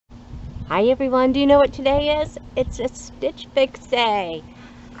Hi everyone, do you know what today is? It's a Stitch Fix day.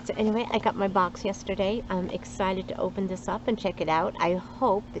 So anyway, I got my box yesterday. I'm excited to open this up and check it out. I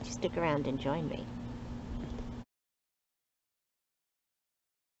hope that you stick around and join me.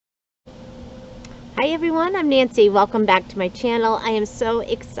 Hi everyone, I'm Nancy. Welcome back to my channel. I am so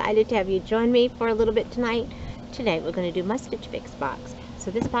excited to have you join me for a little bit tonight. Today we're going to do my Stitch Fix box.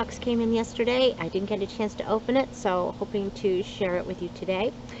 So this box came in yesterday. I didn't get a chance to open it, so hoping to share it with you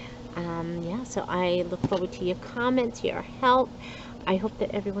today. Yeah, so I look forward to your comments, your help. I hope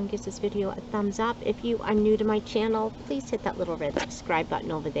that everyone gives this video a thumbs up. If you are new to my channel, please hit that little red subscribe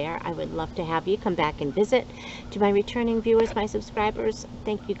button over there. I would love to have you come back and visit. To my returning viewers, my subscribers,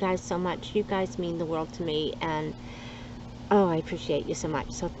 thank you guys so much. You guys mean the world to me, and oh, I appreciate you so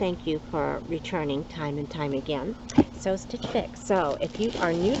much. So thank you for returning time and time again. So Stitch Fix. So if you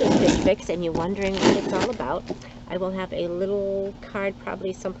are new to Stitch Fix and you're wondering what it's all about, I will have a little card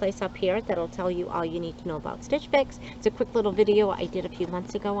probably someplace up here that'll tell you all you need to know about Stitch Fix. It's a quick little video I did a few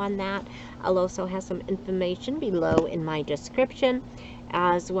months ago on that. I'll also have some information below in my description,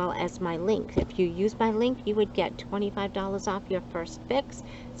 as well as my link. If you use my link, you would get $25 off your first fix.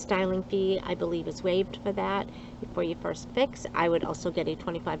 Styling fee, I believe, is waived for that. For your first fix, I would also get a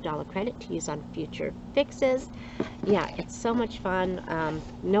 $25 credit to use on future fixes. Yeah, it's so much fun.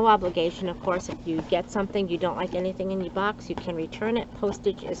 No obligation, of course. If you get something, you don't like anything in your box, you can return it.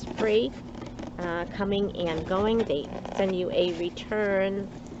 Postage is free, coming and going. They send you a return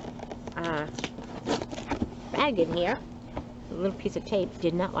bag in here. A little piece of tape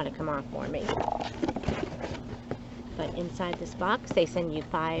did not want to come off for me. But inside this box, they send you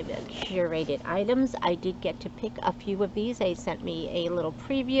 5 curated items. I did get to pick a few of these. They sent me a little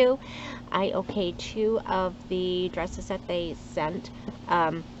preview. I okayed 2 of the dresses that they sent.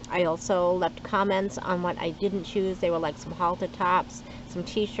 I also left comments on what I didn't choose. They were like some halter tops, some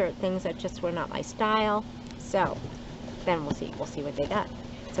t-shirt things that just were not my style. So then we'll see what they got.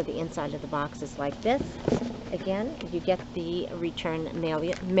 So the inside of the box is like this. Again, you get the return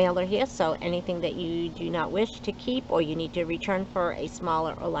mailer here, so anything that you do not wish to keep or you need to return for a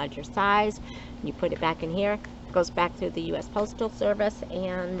smaller or larger size, you put it back in here. It goes back through the U.S. Postal Service,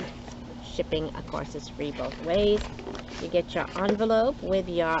 and shipping, of course, is free both ways. You get your envelope with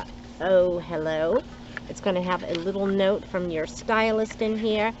your "Oh, hello." It's going to have a little note from your stylist in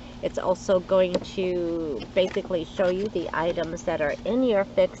here. It's also going to basically show you the items that are in your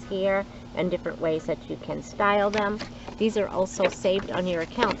fix here and different ways that you can style them. These are also saved on your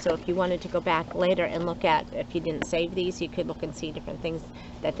account, so if you wanted to go back later and look at, if you didn't save these, you could look and see different things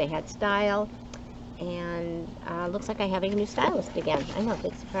that they had styled. And looks like I have a new stylist again. I know,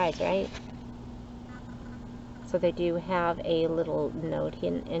 big surprise, right? So they do have a little note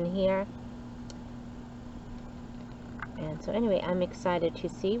in here. And so anyway, I'm excited to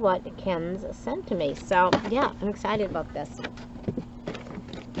see what Ken's sent to me. So yeah, I'm excited about this.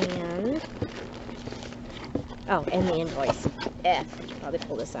 And oh, and the invoice. I should probably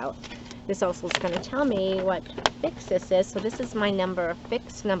pull this out. This also is going to tell me what fix this is. So this is my number,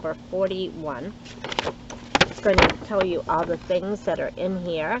 fix number 41. It's going to tell you all the things that are in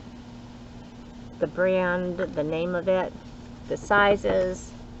here. The brand, the name of it, the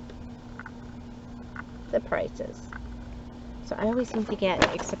sizes, the prices. So I always seem to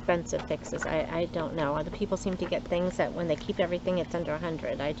get expensive fixes. I don't know. Other people seem to get things that when they keep everything, it's under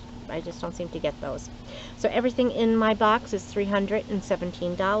 100. I just don't seem to get those. So everything in my box is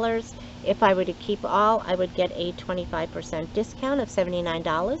 $317. If I were to keep all, I would get a 25% discount of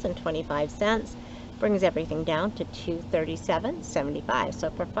 $79.25. Brings everything down to $237.75. So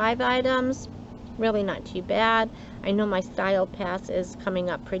for 5 items, really not too bad. I know my style pass is coming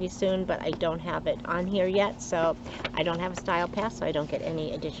up pretty soon, but I don't have it on here yet, so I don't have a style pass, so I don't get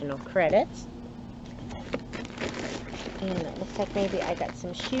any additional credits. And it looks like maybe I got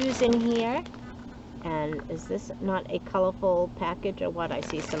some shoes in here. And is this not a colorful package or what? I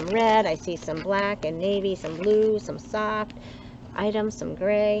see some red, I see some black and navy, some blue, some soft items, some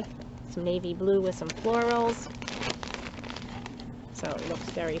gray, some navy blue with some florals. So it looks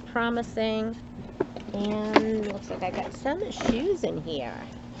very promising. And looks like I got some shoes in here.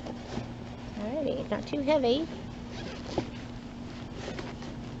 Alrighty, not too heavy.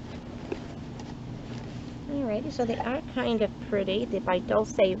 Alrighty, so they are kind of pretty. They're by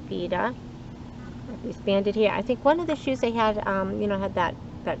DOLCE VITA. These banded here. I think one of the shoes they had, you know, had that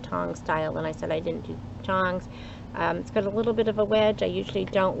tong style, and I said I didn't do tongs. It's got a little bit of a wedge. I usually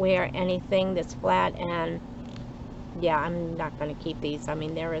don't wear anything that's flat, and yeah, I'm not going to keep these. I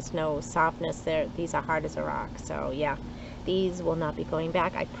mean, there is no softness there. These are hard as a rock. So yeah, these will not be going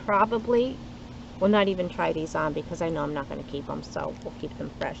back. I probably will not even try these on because I know I'm not going to keep them, so we'll keep them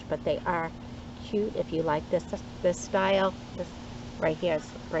fresh. But they are cute if you like this style. This right here is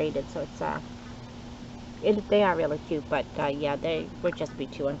braided, so it's they are really cute, but yeah, they would just be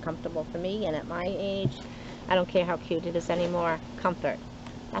too uncomfortable for me, and at my age, I don't care how cute it is anymore. Comfort,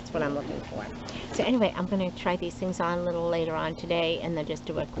 that's what I'm looking for. So anyway, I'm going to try these things on a little later on today, and then just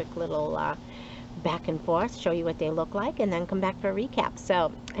do a quick little back and forth, show you what they look like, and then come back for a recap.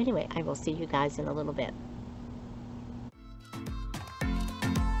 So anyway, I will see you guys in a little bit.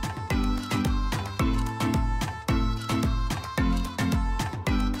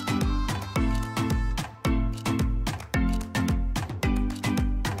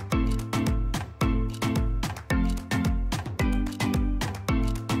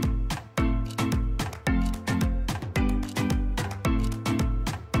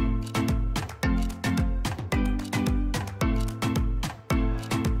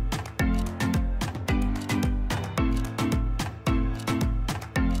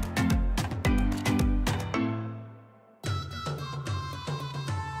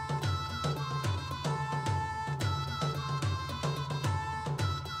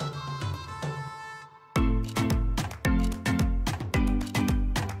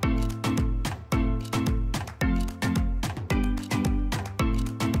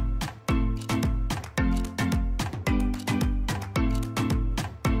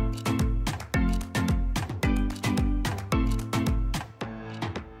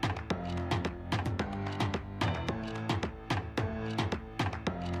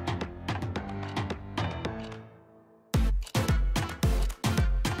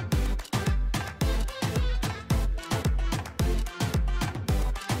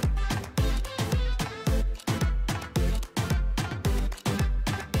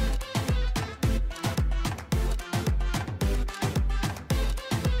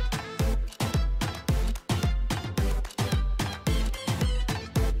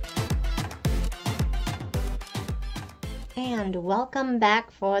 And welcome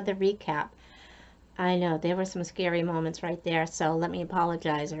back for the recap. I know there were some scary moments right there, so let me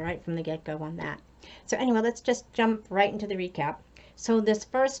apologize right from the get-go on that. So anyway, let's just jump right into the recap. So this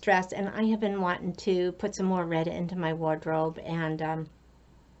first dress, and I have been wanting to put some more red into my wardrobe, and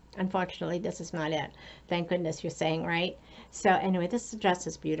unfortunately this is not it. Thank goodness, you're saying, right? So anyway, this dress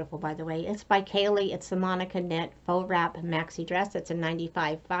is beautiful, by the way. It's by KAILEIGH. It's the Monica knit faux wrap maxi dress. It's a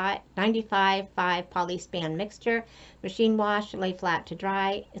 95.5 polyspan mixture, machine wash, lay flat to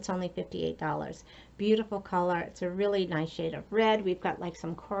dry. It's only $58. Beautiful color. It's a really nice shade of red. We've got like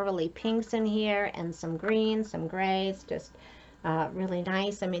some corally pinks in here and some greens, some grays, just really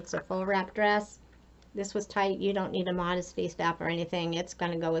nice. I mean, it's a faux wrap dress. This was tight. You don't need a modesty strap or anything. It's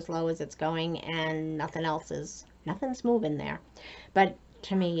going to go as low as it's going, and nothing's moving there. But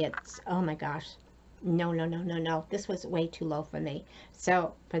to me, it's, oh my gosh, no. This was way too low for me.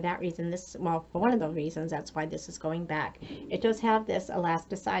 So for that reason, well, for one of the reasons, that's why this is going back. It does have this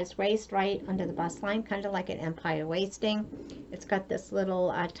elasticized waist right under the bust line, kind of like an empire waisting. It's got this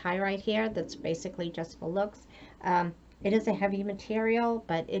little tie right here that's basically just for looks. It is a heavy material,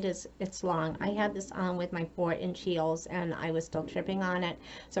 but it's long. I had this on with my 4-inch heels, and I was still tripping on it.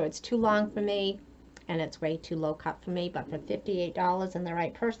 So it's too long for me, and it's way too low cut for me. But for $58 and the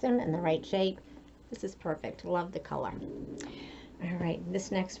right person and the right shape, this is perfect. Love the color. All right, this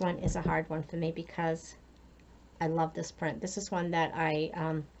next one is a hard one for me because I love this print. This is one that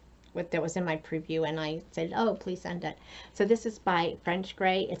that was in my preview, and I said, oh, please send it. So this is by French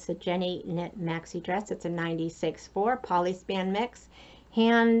Gray. It's a Jennie knit maxi dress. It's a 96.4 polyspan mix,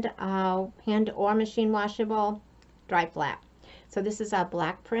 hand or machine washable, dry flat. So this is a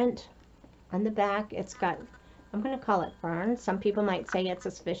black print on the back. It's got, I'm going to call it ferns. Some people might say it's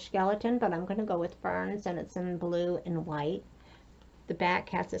a fish skeleton, but I'm going to go with ferns, and it's in blue and white. The back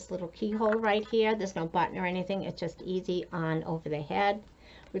has this little keyhole right here. There's no button or anything. It's just easy on over the head.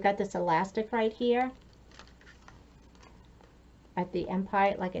 We got this elastic right here at the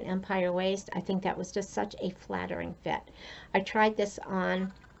empire, like an empire waist. I think that was just such a flattering fit. I tried this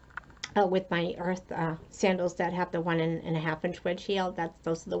on with my earth sandals that have the 1.5 inch wedge heel.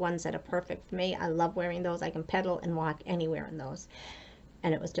 Those are the ones that are perfect for me. I love wearing those. I can pedal and walk anywhere in those.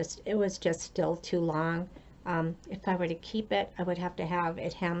 And it was just still too long. If I were to keep it, I would have to have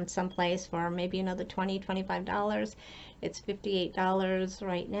it hemmed someplace for maybe another $20, $25. It's $58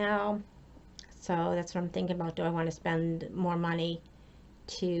 right now. So that's what I'm thinking about. Do I want to spend more money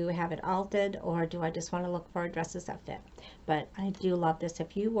to have it altered, or do I just want to look for dresses that fit? But I do love this.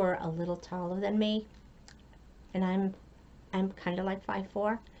 If you were a little taller than me, and I'm kind of like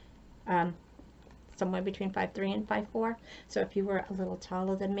 5'4", somewhere between 5'3" and 5'4". So if you were a little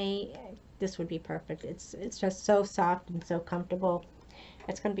taller than me, this would be perfect. It's just so soft and so comfortable.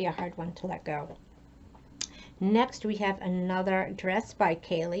 It's going to be a hard one to let go. Next, we have another dress by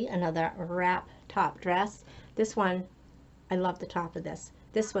KAILEIGH, another wrap top dress. This one, I love the top of this.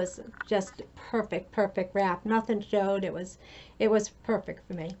 This was just perfect wrap. Nothing showed. It was perfect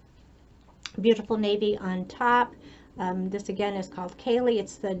for me. Beautiful navy on top. This again is called KAILEIGH.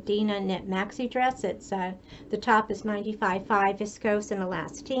 It's the Dina knit maxi dress. It's the top is 95.5 viscose and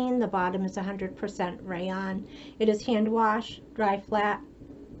elastane. The bottom is 100% rayon. It is hand wash, dry flat.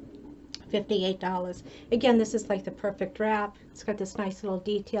 $58. Again, this is like the perfect wrap. It's got this nice little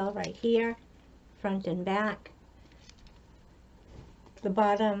detail right here, front and back. The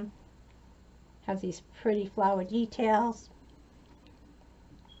bottom has these pretty flower details.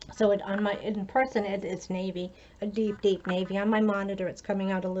 So in person it's navy, a deep navy. On my monitor it's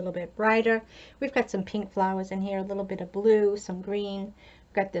coming out a little bit brighter. We've got some pink flowers in here, a little bit of blue, some green.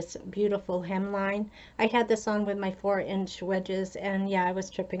 Got this beautiful hemline. I had this on with my 4-inch wedges, and yeah, I was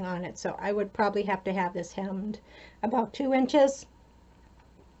tripping on it, so I would probably have to have this hemmed about 2 inches.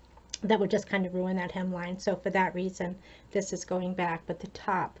 That would just kind of ruin that hemline, so for that reason this is going back, but the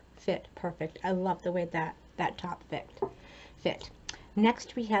top fit perfect. I love the way that top fit.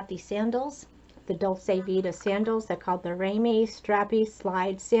 Next we have the sandals, the DOLCE VITA sandals. They're called the Ramey Strappy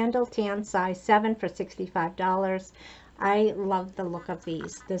Slide Sandal, tan size 7 for $65. I love the look of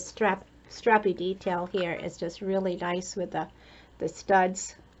these. The strappy detail here is just really nice with the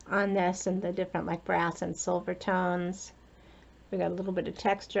studs on this and the different like brass and silver tones. We got a little bit of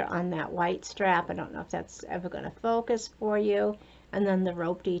texture on that white strap. I don't know if that's ever going to focus for you. And then the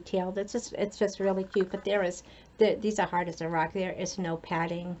rope detail. It's just really cute. But these are hard as a rock. There is no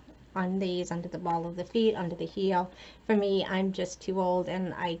padding on these under the ball of the feet, under the heel. For me, I'm just too old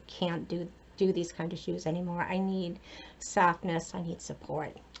and I can't do these kind of shoes anymore. I need softness, I need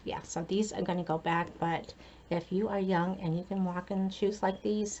support. Yeah, so these are going to go back, but if you are young and you can walk in shoes like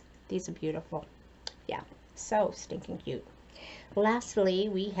these are beautiful. Yeah, so stinking cute. Lastly,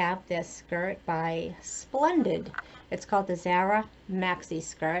 we have this skirt by SPLENDID. It's called the Zarah Maxi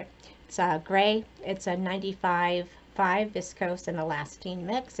skirt. It's gray. It's a 95.5 viscose and elastane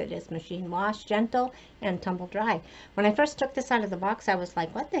mix. It is machine wash, gentle, and tumble dry. When I first took this out of the box, I was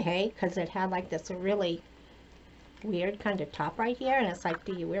like, what the hey? Because it had like this really weird kind of top right here, and it's like,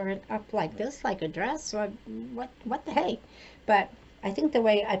 do you wear it up like this, like a dress, or what the hey? But I think the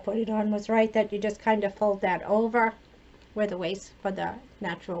way I put it on was right, that you just kind of fold that over where the waist, for the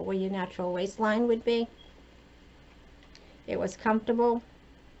natural, where your natural waistline would be. It was comfortable.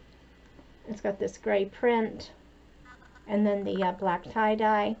 It's got this gray print, and then the black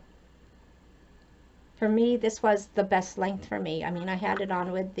tie-dye. For me, this was the best length for me. I mean, I had it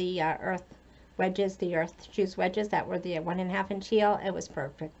on with the earth wedges, the earth shoes wedges that were the 1.5 inch heel. It was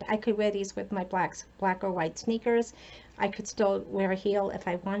perfect. I could wear these with my black or white sneakers. I could still wear a heel if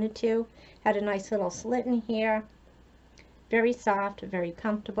I wanted to. Had a nice little slit in here. Very soft, very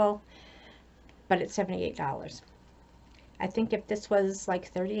comfortable, but it's $78. I think if this was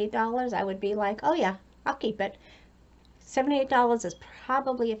like $38, I would be like, oh yeah, I'll keep it. $78 is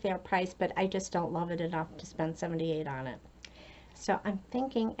probably a fair price, but I just don't love it enough to spend $78 on it. So I'm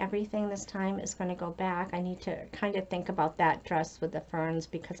thinking everything this time is going to go back. I need to kind of think about that dress with the ferns,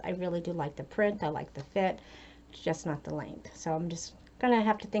 because I really do like the print. I like the fit, just not the length. So I'm just going to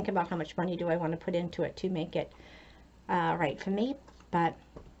have to think about how much money do I want to put into it to make it right for me. But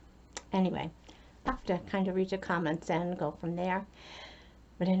anyway, I'll have to kind of read your comments and go from there.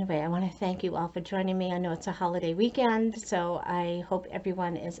 But anyway, I want to thank you all for joining me. I know it's a holiday weekend, so I hope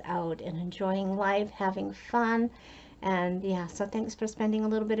everyone is out and enjoying life, having fun. And yeah, so thanks for spending a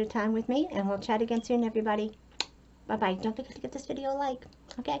little bit of time with me, and we'll chat again soon, everybody. Bye-bye. Don't forget to give this video a like.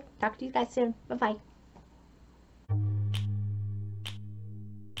 Okay, talk to you guys soon. Bye-bye.